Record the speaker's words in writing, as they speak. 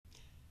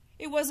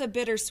It was a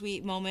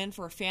bittersweet moment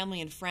for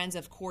family and friends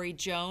of Corey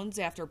Jones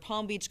after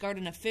Palm Beach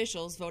Garden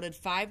officials voted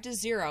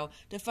 5-0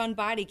 to fund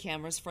body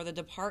cameras for the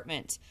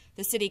department.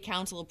 The City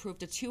Council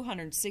approved a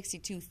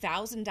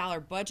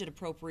 $262,000 budget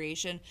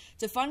appropriation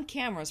to fund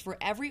cameras for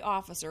every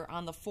officer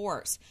on the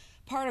force.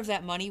 Part of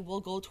that money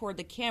will go toward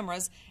the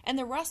cameras, and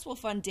the rest will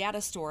fund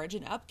data storage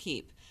and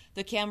upkeep.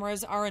 The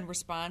cameras are in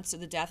response to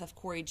the death of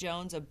Corey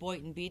Jones, a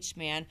Boynton Beach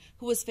man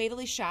who was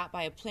fatally shot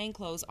by a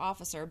plainclothes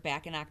officer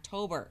back in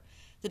October.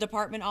 The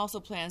department also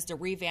plans to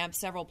revamp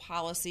several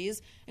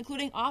policies,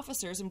 including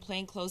officers in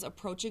plainclothes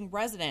approaching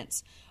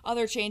residents.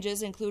 Other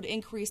changes include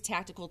increased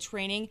tactical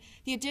training,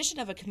 the addition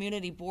of a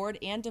community board,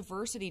 and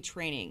diversity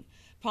training.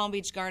 Palm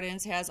Beach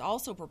Gardens has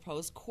also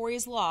proposed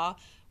Corey's Law,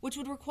 which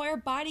would require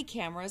body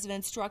cameras and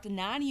instruct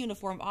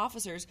non-uniform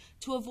officers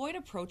to avoid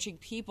approaching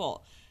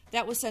people.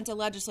 That was sent to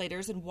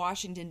legislators in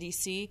Washington,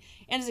 D.C.,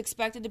 and is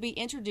expected to be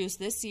introduced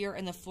this year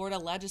in the Florida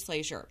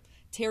legislature.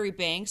 Terry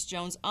Banks,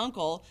 Jones'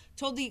 uncle,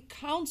 told the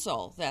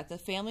council that the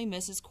family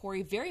misses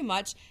Corey very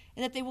much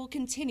and that they will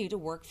continue to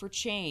work for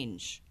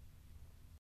change.